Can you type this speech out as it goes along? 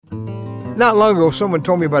Not long ago, someone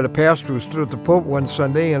told me about a pastor who stood at the pulpit one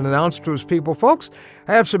Sunday and announced to his people, "Folks,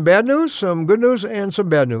 I have some bad news, some good news, and some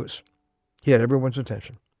bad news." He had everyone's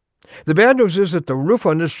attention. The bad news is that the roof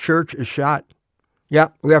on this church is shot. Yeah,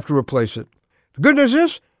 we have to replace it. The good news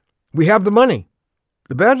is we have the money.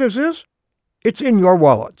 The bad news is it's in your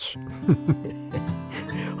wallets.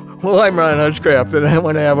 Well, I'm Ron Hutchcraft, and I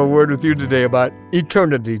want to have a word with you today about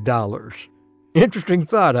eternity dollars. Interesting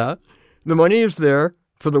thought, huh? The money is there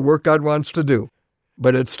for the work God wants to do,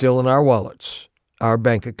 but it's still in our wallets, our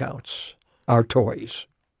bank accounts, our toys.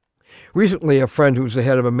 Recently, a friend who's the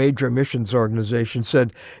head of a major missions organization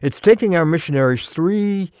said it's taking our missionaries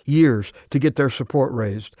 3 years to get their support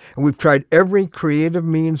raised, and we've tried every creative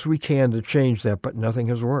means we can to change that, but nothing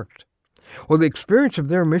has worked. Well, the experience of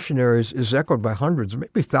their missionaries is echoed by hundreds,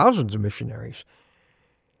 maybe thousands of missionaries.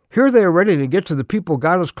 Here they are ready to get to the people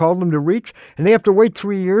God has called them to reach, and they have to wait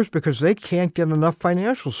 3 years because they can't get enough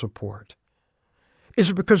financial support. Is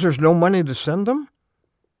it because there's no money to send them?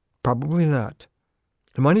 Probably not.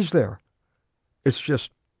 The money's there. It's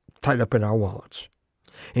just tied up in our wallets.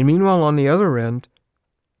 And meanwhile, on the other end,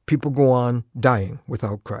 people go on dying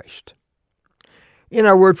without Christ. In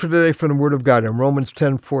our word for today from the Word of God, in Romans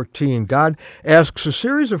 10:14, God asks a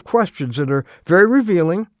series of questions that are very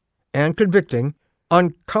revealing and convicting,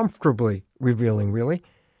 uncomfortably revealing, really.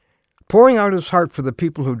 Pouring out his heart for the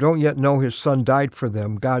people who don't yet know his Son died for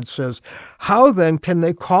them, God says, how then can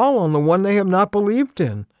they call on the one they have not believed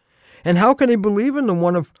in? And how can they believe in the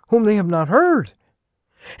one of whom they have not heard?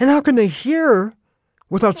 And how can they hear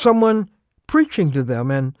without someone preaching to them?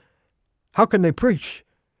 And how can they preach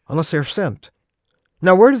unless they're sent?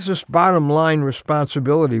 Now, where does this bottom line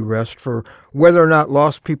responsibility rest for whether or not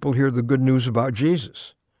lost people hear the good news about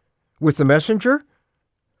Jesus? With the messenger?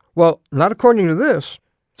 Well, not according to this.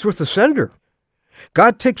 It's with the sender.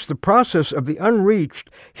 God takes the process of the unreached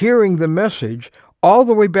hearing the message all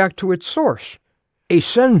the way back to its source, a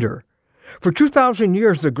sender. For 2,000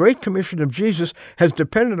 years, the Great Commission of Jesus has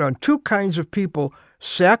depended on two kinds of people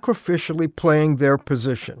sacrificially playing their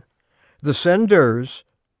position, the senders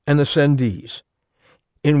and the sendees.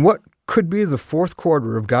 In what could be the fourth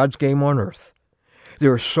quarter of God's game on earth,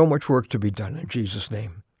 there is so much work to be done in Jesus'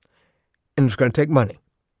 name. And it's going to take money.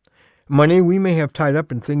 Money we may have tied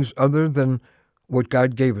up in things other than what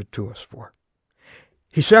God gave it to us for.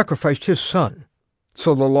 He sacrificed his Son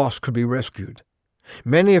so the lost could be rescued.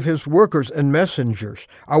 Many of his workers and messengers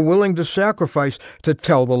are willing to sacrifice to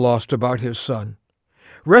tell the lost about his Son.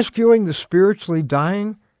 Rescuing the spiritually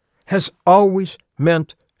dying has always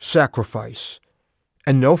meant sacrifice.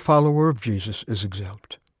 And no follower of Jesus is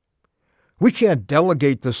exempt. We can't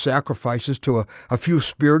delegate the sacrifices to a few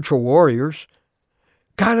spiritual warriors.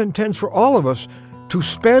 God intends for all of us to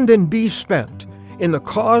spend and be spent in the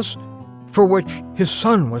cause for which his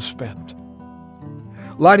Son was spent.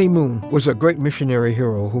 Lottie Moon was a great missionary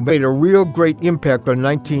hero who made a real great impact on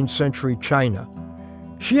 19th century China.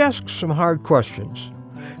 She asked some hard questions.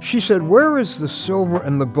 She said, "Where is the silver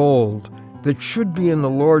and the gold that should be in the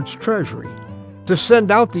Lord's treasury to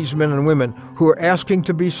send out these men and women who are asking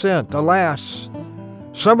to be sent? Alas,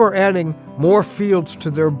 some are adding more fields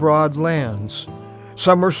to their broad lands.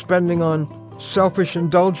 Some are spending on selfish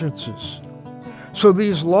indulgences. So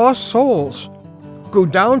these lost souls go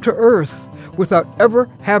down to earth without ever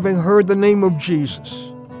having heard the name of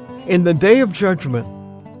Jesus. In the day of judgment,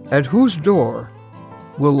 at whose door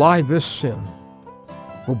will lie this sin?"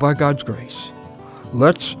 Well, by God's grace,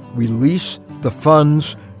 let's release the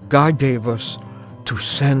funds God gave us to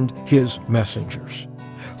send his messengers.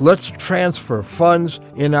 Let's transfer funds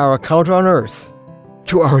in our account on earth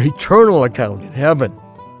to our eternal account in heaven.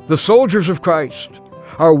 The soldiers of Christ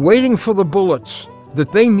are waiting for the bullets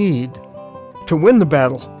that they need to win the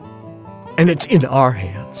battle, and it's in our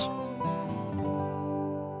hands.